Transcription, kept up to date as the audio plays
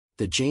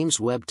the James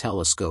Webb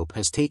telescope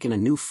has taken a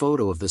new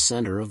photo of the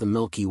center of the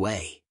Milky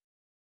Way.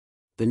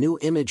 The new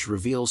image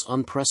reveals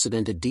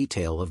unprecedented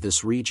detail of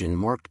this region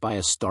marked by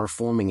a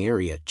star-forming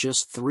area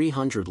just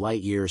 300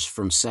 light-years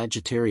from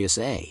Sagittarius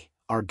A,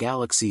 our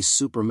galaxy's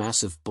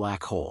supermassive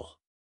black hole.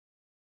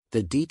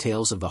 The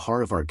details of the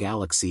heart of our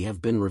galaxy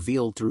have been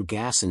revealed through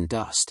gas and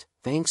dust,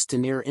 thanks to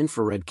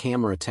near-infrared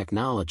camera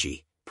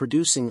technology,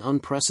 producing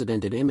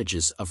unprecedented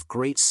images of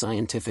great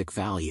scientific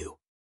value.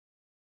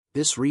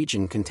 This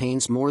region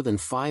contains more than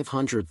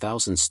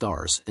 500,000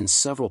 stars and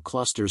several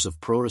clusters of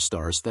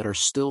protostars that are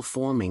still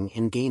forming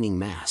and gaining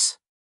mass.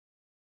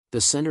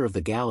 The center of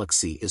the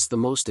galaxy is the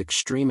most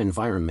extreme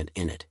environment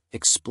in it,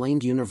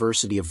 explained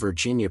University of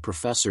Virginia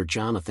professor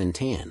Jonathan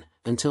Tan.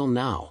 Until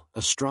now,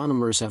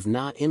 astronomers have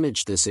not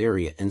imaged this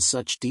area in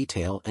such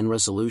detail and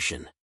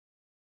resolution.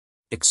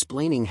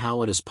 Explaining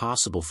how it is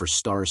possible for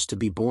stars to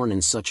be born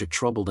in such a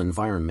troubled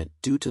environment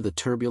due to the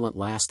turbulent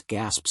last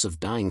gasps of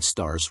dying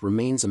stars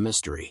remains a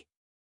mystery.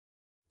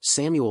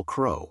 Samuel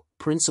Crowe,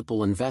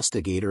 principal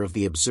investigator of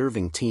the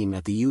observing team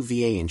at the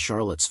UVA in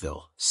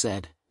Charlottesville,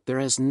 said, "There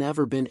has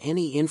never been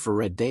any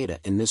infrared data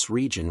in this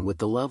region with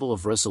the level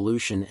of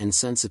resolution and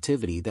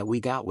sensitivity that we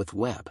got with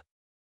Webb."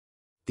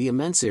 The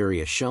immense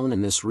area shown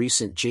in this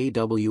recent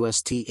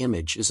JWST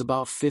image is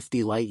about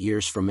 50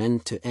 light-years from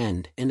end to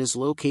end and is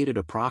located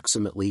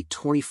approximately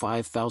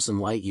 25,000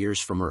 light-years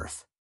from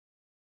Earth.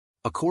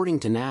 According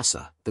to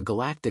NASA, the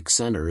galactic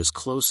center is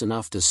close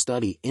enough to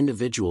study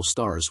individual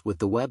stars with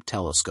the Webb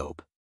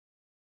telescope.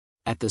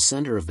 At the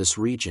center of this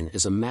region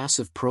is a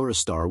massive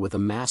protostar with a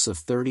mass of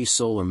 30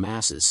 solar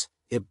masses.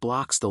 It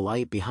blocks the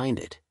light behind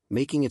it,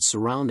 making its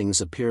surroundings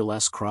appear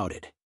less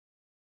crowded.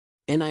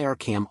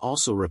 NIRCam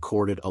also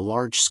recorded a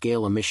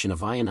large-scale emission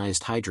of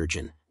ionized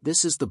hydrogen.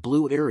 This is the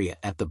blue area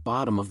at the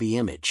bottom of the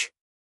image.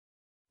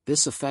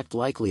 This effect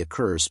likely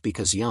occurs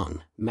because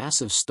young,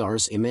 massive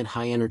stars emit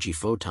high-energy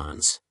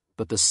photons,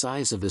 but the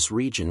size of this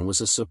region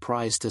was a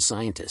surprise to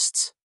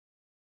scientists.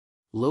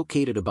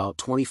 Located about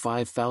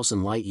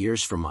 25,000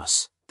 light-years from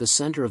us, the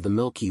center of the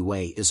Milky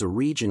Way is a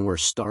region where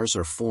stars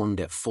are formed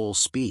at full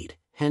speed,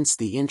 hence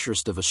the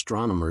interest of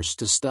astronomers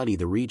to study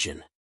the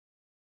region.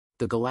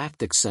 The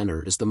galactic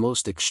center is the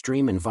most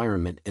extreme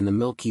environment in the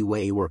Milky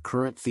Way where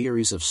current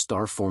theories of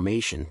star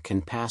formation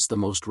can pass the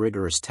most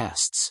rigorous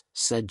tests,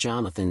 said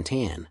Jonathan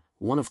Tan,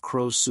 one of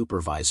Crowe's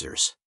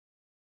supervisors.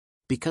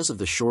 Because of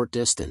the short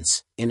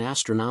distance, in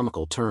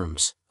astronomical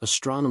terms,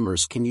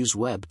 astronomers can use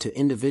Webb to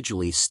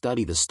individually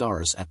study the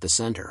stars at the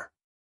center.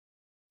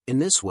 In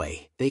this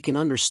way, they can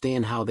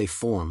understand how they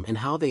form and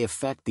how they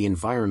affect the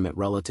environment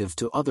relative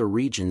to other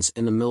regions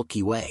in the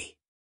Milky Way.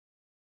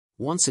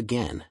 Once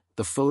again,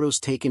 the photos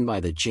taken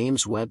by the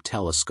James Webb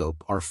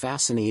telescope are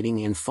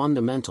fascinating and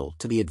fundamental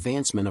to the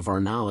advancement of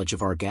our knowledge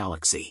of our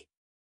galaxy.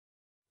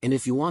 And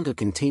if you want to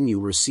continue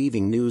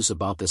receiving news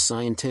about the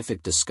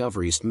scientific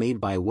discoveries made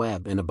by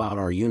Webb and about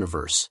our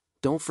universe,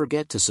 don't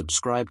forget to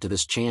subscribe to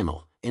this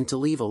channel, and to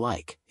leave a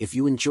like if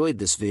you enjoyed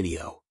this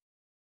video.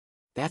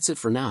 That's it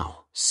for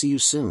now, see you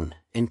soon,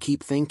 and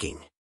keep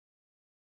thinking.